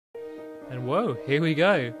And whoa, here we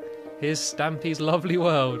go. Here's Stampy's lovely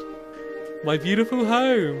world. My beautiful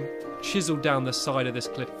home. Chiseled down the side of this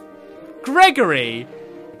cliff. Gregory!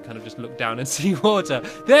 Kind of just look down and see water.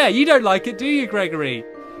 There, you don't like it, do you, Gregory?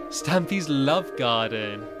 Stampy's love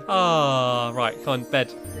garden. Ah, right, come on,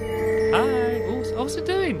 bed. Hi. What's it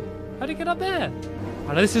doing? How'd it get up there?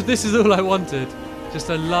 I know this is all I wanted. Just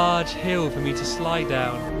a large hill for me to slide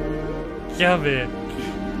down. Come here.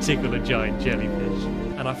 Tickle a giant jellyfish.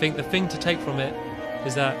 And I think the thing to take from it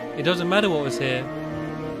is that it doesn't matter what was here.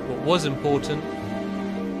 What was important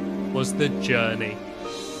was the journey.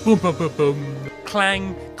 Boom, boom, boom, boom.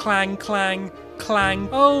 Clang, clang, clang, clang.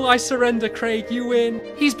 Oh, I surrender, Craig, you win.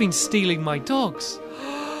 He's been stealing my dogs.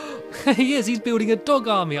 He is, he's building a dog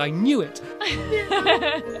army. I knew it.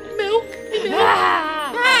 Milk.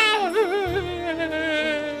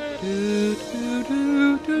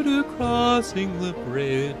 Crossing the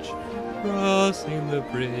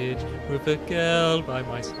bridge with a girl by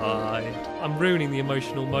my side. I'm ruining the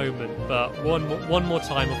emotional moment, but one more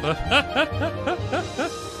time.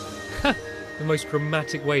 The most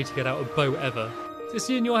dramatic way to get out a boat ever. It's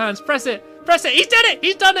in your hands. Press it. Press it. He's done it.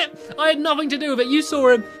 He's done it. I had nothing to do with it. You saw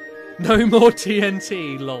him. No more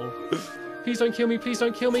TNT, lol. Please don't kill me. Please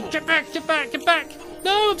don't kill me. Get back. Get back. Get back.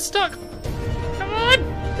 No, I'm stuck. Come on.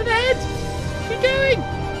 To the head. Keep going.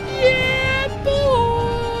 Yeah,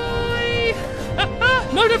 boy.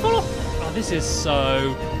 No, don't fall off. Oh, this is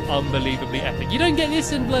so unbelievably epic. You don't get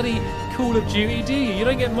this in bloody Call of Duty, do you? You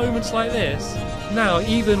don't get moments like this. Now,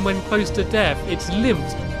 even when close to death, it's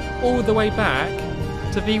limped all the way back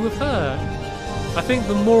to be with her. I think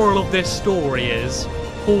the moral of this story is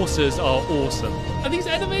horses are awesome. Are these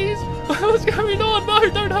enemies? What's going on? No,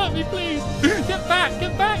 don't hurt me, please. Get back,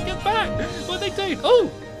 get back, get back. What are they doing?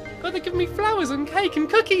 Oh, God, they're giving me flowers and cake and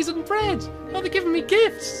cookies and bread. Oh, they're giving me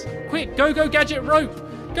gifts. Quick, go, go, gadget rope.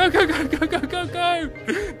 Go, go, go, go, go, go, go.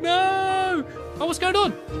 No. Oh, what's going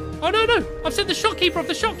on? Oh, no, no. I've set the shopkeeper off.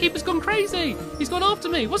 The shopkeeper's gone crazy. He's gone after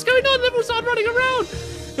me. What's going on? They've all started running around.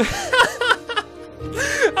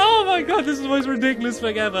 Oh, my God. This is the most ridiculous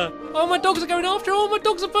thing ever. Oh, my dogs are going after him. Oh, my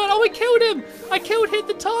dogs are burnt. Oh, I killed him. I hit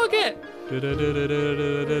the target.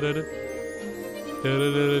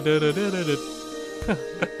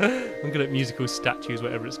 I'm good at musical statues,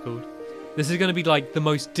 whatever it's called. This is going to be like the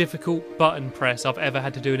most difficult button press I've ever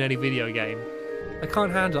had to do in any video game. I can't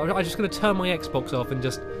handle it. I'm just going to turn my Xbox off and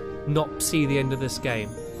just not see the end of this game.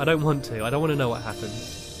 I don't want to. I don't want to know what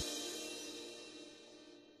happens.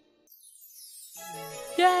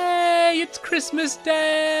 Yay! It's Christmas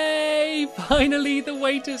Day! Finally, the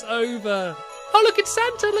wait is over. Oh, look, it's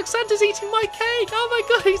Santa. Look, Santa's eating my cake. Oh, my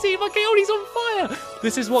God, he's eating my cake. Oh, he's on fire.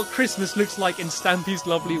 This is what Christmas looks like in Stampy's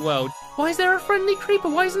lovely world. Why is there a friendly creeper?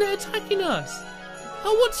 Why isn't it attacking us?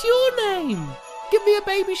 Oh, what's your name? Give me a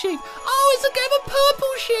baby sheep. Oh, it's a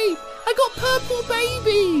purple sheep. I got purple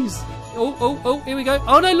babies. Oh, here we go.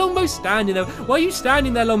 Oh, no, Longbow's standing there. Why are you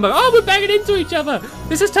standing there, Longbow? Oh, we're banging into each other.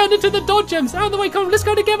 This has turned into the Dodge Gems. Out of the way, come on, let's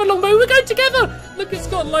go together, Longbow. We're going together. Look, it's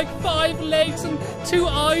got like 5 legs and 2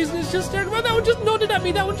 eyes, and it's just... Well, that one just nodded at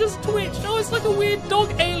me. That one just twitched. Oh, it's like a weird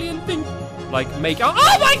dog alien thing. Like, make... Oh,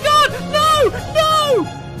 my God! No!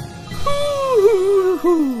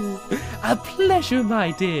 Ooh, a pleasure, my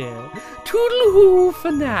dear. Toodle-hoo for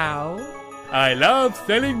now. I love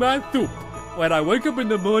selling my soup. When I wake up in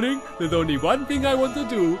the morning, there's only one thing I want to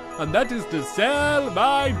do, and that is to sell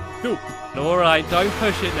my soup. All right, don't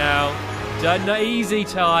push it now. Easy,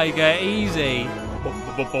 Tiger, easy.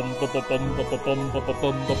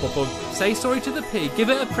 Say sorry to the pig. Give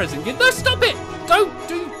it a present. No, stop it! Don't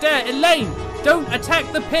do that, Elaine. Don't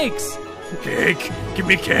attack the pigs. Cake! Give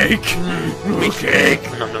me cake! Give me cake!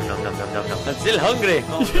 No. I'm still hungry.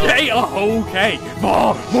 Oh, no. You ate a whole cake!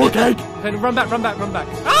 More cake! Okay, run back. Oh no!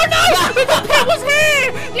 The pet was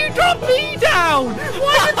here! You dropped me down!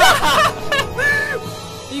 Why did that happen?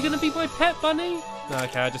 Are you gonna be my pet, bunny? No,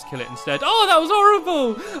 okay, I'll just kill it instead. Oh, that was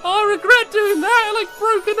horrible! I regret doing that. I like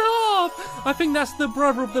broke in half. I think that's the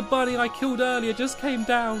brother of the bunny I killed earlier. Just came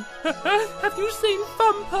down. Have you seen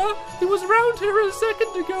Thumper? He was round here a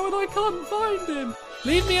second ago and I can't find him.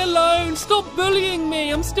 Leave me alone. Stop bullying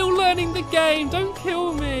me. I'm still learning the game. Don't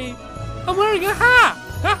kill me. I'm wearing a hat.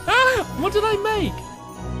 What did I make?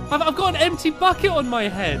 I've got an empty bucket on my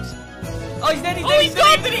head. Oh, he's dead.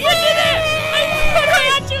 I did it! I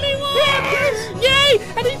actually won! Yay!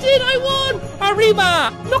 And he did! I won!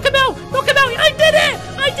 Arriba! Knock him out! I did it!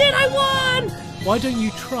 I won! Why don't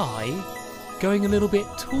you try going a little bit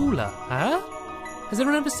taller, huh? Has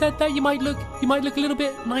anyone ever said that? You might look a little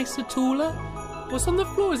bit nicer taller? What's on the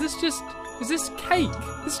floor? Is this cake?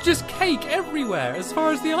 It's just cake everywhere, as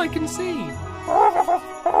far as the eye can see.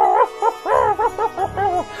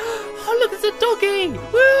 cookie!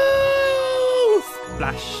 Woo!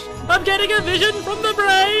 Splash. I'm getting a vision from the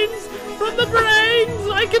brains! From the brains!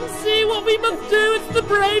 I can see what we must do. It's the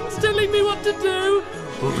brains telling me what to do.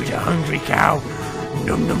 Oh, the hungry cow.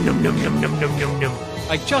 Num num num num num num num num num.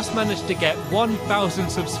 I just managed to get 1,000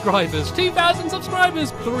 subscribers, 2,000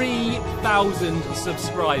 subscribers, 3,000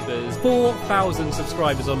 subscribers, 4,000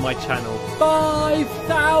 subscribers on my channel,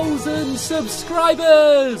 5,000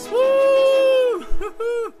 subscribers! Woo!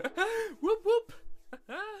 Whoop whoop!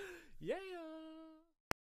 Yeah.